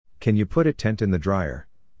Can you put a tent in the dryer,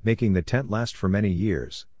 making the tent last for many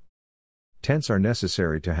years? Tents are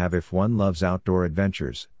necessary to have if one loves outdoor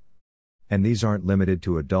adventures. And these aren't limited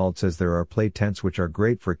to adults, as there are play tents which are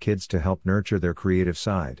great for kids to help nurture their creative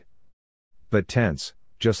side. But tents,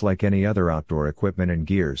 just like any other outdoor equipment and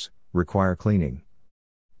gears, require cleaning.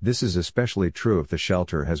 This is especially true if the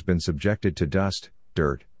shelter has been subjected to dust,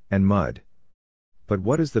 dirt, and mud. But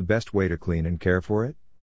what is the best way to clean and care for it?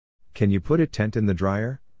 Can you put a tent in the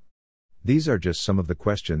dryer? These are just some of the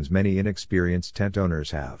questions many inexperienced tent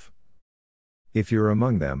owners have. If you're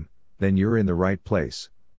among them, then you're in the right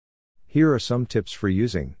place. Here are some tips for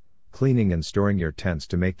using, cleaning and storing your tents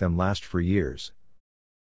to make them last for years.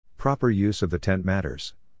 Proper use of the tent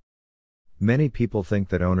matters. Many people think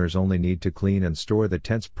that owners only need to clean and store the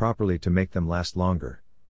tents properly to make them last longer.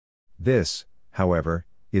 This, however,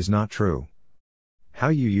 is not true. How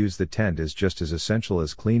you use the tent is just as essential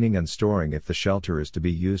as cleaning and storing if the shelter is to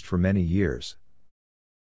be used for many years.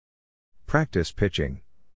 Practice pitching.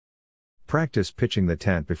 Practice pitching the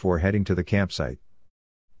tent before heading to the campsite.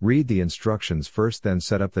 Read the instructions first, then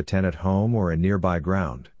set up the tent at home or in nearby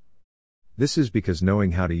ground. This is because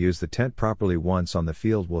knowing how to use the tent properly once on the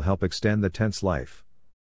field will help extend the tent's life.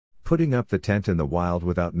 Putting up the tent in the wild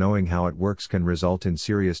without knowing how it works can result in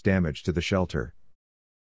serious damage to the shelter.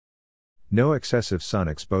 No excessive sun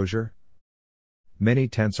exposure. Many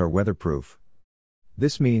tents are weatherproof.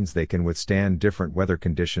 This means they can withstand different weather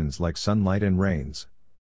conditions like sunlight and rains.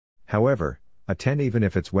 However, a tent, even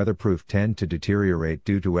if it's weatherproof, tend to deteriorate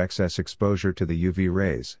due to excess exposure to the UV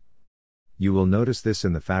rays. You will notice this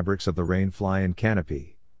in the fabrics of the rainfly and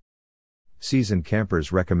canopy. Seasoned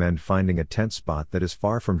campers recommend finding a tent spot that is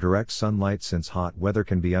far from direct sunlight, since hot weather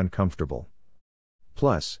can be uncomfortable.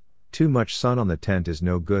 Plus, too much sun on the tent is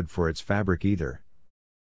no good for its fabric either.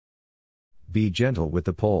 Be gentle with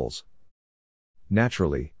the poles.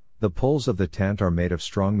 Naturally, the poles of the tent are made of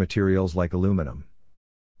strong materials like aluminum.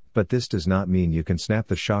 But this does not mean you can snap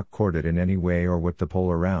the shock cord in any way or whip the pole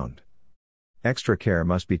around. Extra care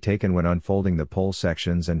must be taken when unfolding the pole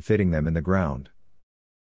sections and fitting them in the ground.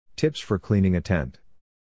 Tips for cleaning a tent.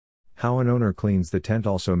 How an owner cleans the tent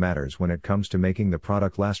also matters when it comes to making the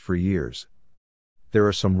product last for years. There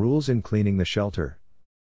are some rules in cleaning the shelter.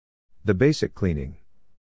 The basic cleaning.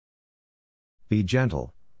 Be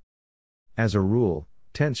gentle. As a rule,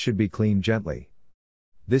 tents should be cleaned gently.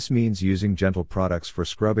 This means using gentle products for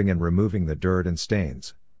scrubbing and removing the dirt and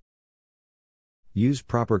stains. Use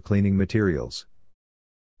proper cleaning materials.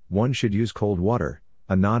 One should use cold water,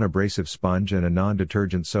 a non-abrasive sponge, and a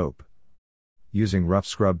non-detergent soap. Using rough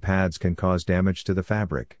scrub pads can cause damage to the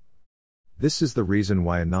fabric. This is the reason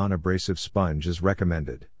why a non-abrasive sponge is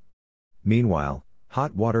recommended. Meanwhile,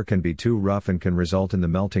 hot water can be too rough and can result in the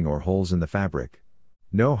melting or holes in the fabric.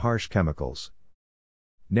 No harsh chemicals.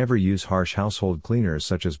 Never use harsh household cleaners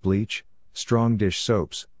such as bleach, strong dish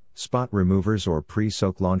soaps, spot removers, or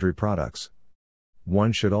pre-soaked laundry products.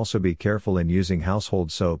 One should also be careful in using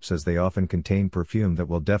household soaps, as they often contain perfume that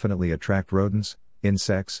will definitely attract rodents,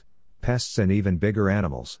 insects, pests, and even bigger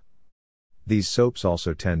animals. These soaps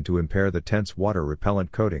also tend to impair the tent's water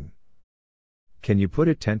repellent coating. Can you put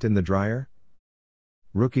a tent in the dryer?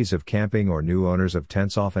 Rookies of camping or new owners of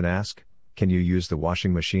tents often ask, can you use the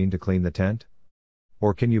washing machine to clean the tent?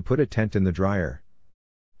 Or can you put a tent in the dryer?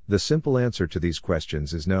 The simple answer to these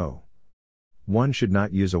questions is no. One should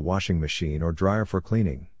not use a washing machine or dryer for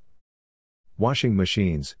cleaning. Washing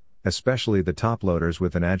machines, especially the top loaders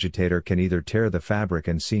with an agitator, can either tear the fabric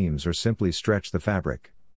and seams or simply stretch the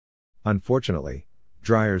fabric. Unfortunately,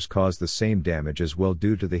 dryers cause the same damage as well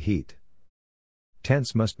due to the heat.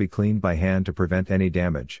 Tents must be cleaned by hand to prevent any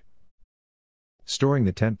damage. Storing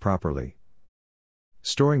the tent properly.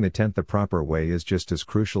 Storing the tent the proper way is just as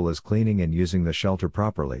crucial as cleaning and using the shelter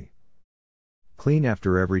properly. Clean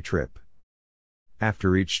after every trip.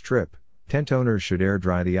 After each trip, tent owners should air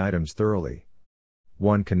dry the items thoroughly.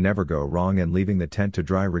 One can never go wrong in leaving the tent to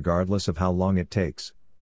dry regardless of how long it takes.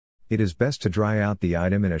 It is best to dry out the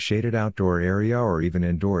item in a shaded outdoor area or even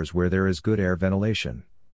indoors where there is good air ventilation.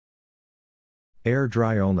 Air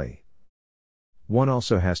dry only. One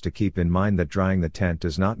also has to keep in mind that drying the tent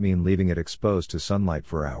does not mean leaving it exposed to sunlight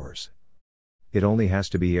for hours. It only has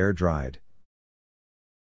to be air dried.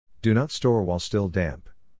 Do not store while still damp.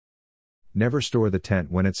 Never store the tent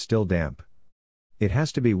when it's still damp. It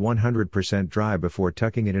has to be 100% dry before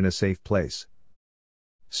tucking it in a safe place.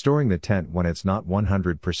 Storing the tent when it's not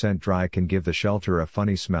 100% dry can give the shelter a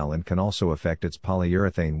funny smell and can also affect its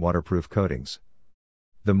polyurethane waterproof coatings.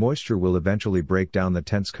 The moisture will eventually break down the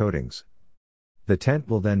tent's coatings. The tent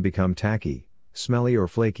will then become tacky, smelly, or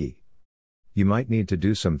flaky. You might need to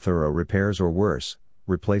do some thorough repairs, or worse,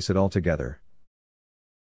 replace it altogether.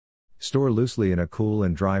 Store loosely in a cool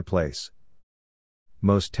and dry place.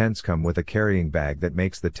 Most tents come with a carrying bag that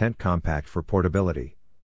makes the tent compact for portability.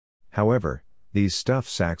 However, these stuffed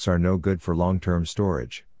sacks are no good for long-term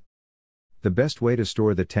storage. The best way to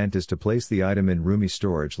store the tent is to place the item in roomy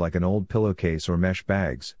storage like an old pillowcase or mesh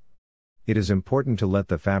bags. It is important to let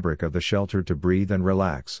the fabric of the shelter to breathe and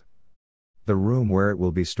relax. The room where it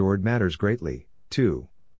will be stored matters greatly, too.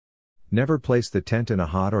 Never place the tent in a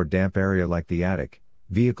hot or damp area like the attic,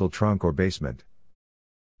 vehicle trunk or basement.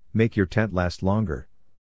 Make your tent last longer.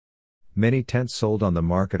 Many tents sold on the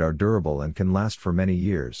market are durable and can last for many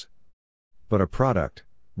years. But a product,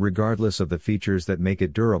 regardless of the features that make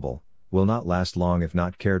it durable, will not last long if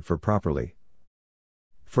not cared for properly.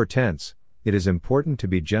 For tents, it is important to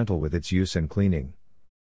be gentle with its use and cleaning.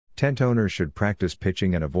 Tent owners should practice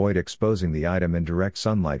pitching and avoid exposing the item in direct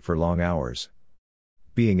sunlight for long hours.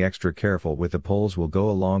 Being extra careful with the poles will go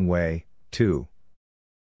a long way, too.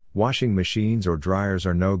 Washing machines or dryers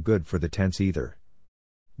are no good for the tents either.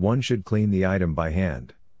 One should clean the item by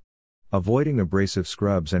hand. Avoiding abrasive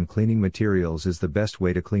scrubs and cleaning materials is the best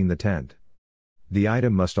way to clean the tent. The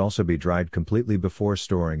item must also be dried completely before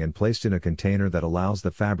storing and placed in a container that allows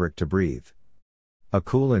the fabric to breathe. A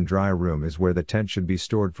cool and dry room is where the tent should be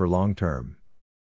stored for long term.